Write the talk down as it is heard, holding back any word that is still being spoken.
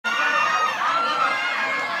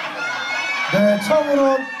네,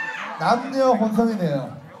 처음으로 남녀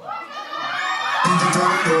혼성이네요. DJ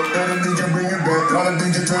turn it up, better DJ bring it back. Gotta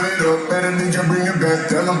DJ turn it up, better DJ bring it back.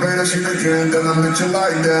 Tell them play that shit again, tell them that you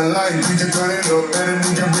like that line. DJ turn it up, better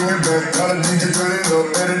DJ bring it back. Gotta DJ turn it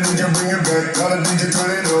up, better DJ bring it back. Gotta DJ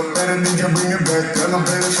turn it up, better DJ bring it back. Tell them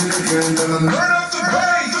play that shit again, tell them turn up the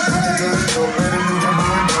bass. DJ turn it up, better DJ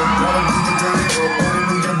bring it back. Gotta DJ turn it up, better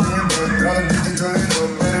DJ bring it back. Gotta DJ turn it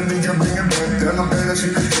up, better DJ bring it back. Tell them play that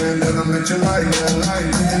shit again, tell them that you like that line.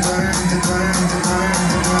 DJ turn it, DJ turn it, DJ turn it,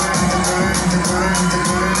 DJ turn it, DJ turn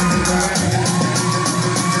it, DJ turn it.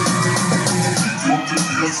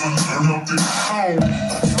 Turn up the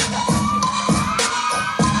sound.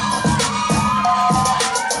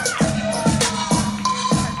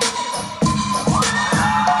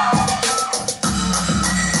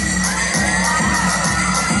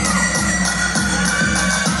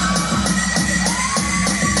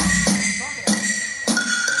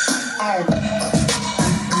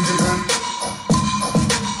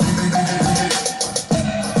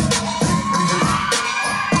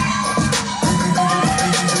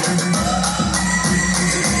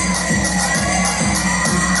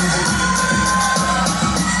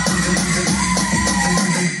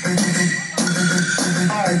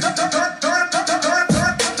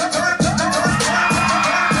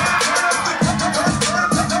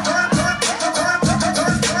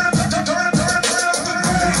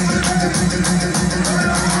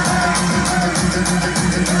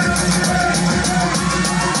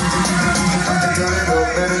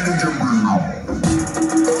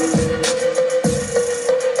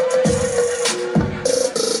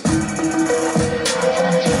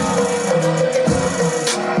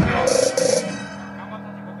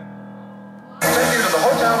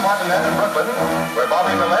 Where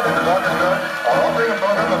Bobby Millett and his orchestra are offering a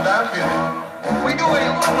program of dance music. We do a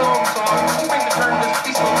little known song hoping to turn this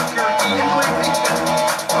peaceful obscurity into a feature.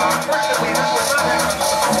 Unfortunately, this was not happen with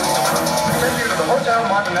the police. Send you to the Hotel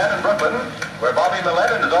Martinet in Brooklyn, where Bobby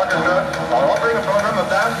Millett and his orchestra are offering a program of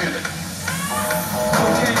dance music.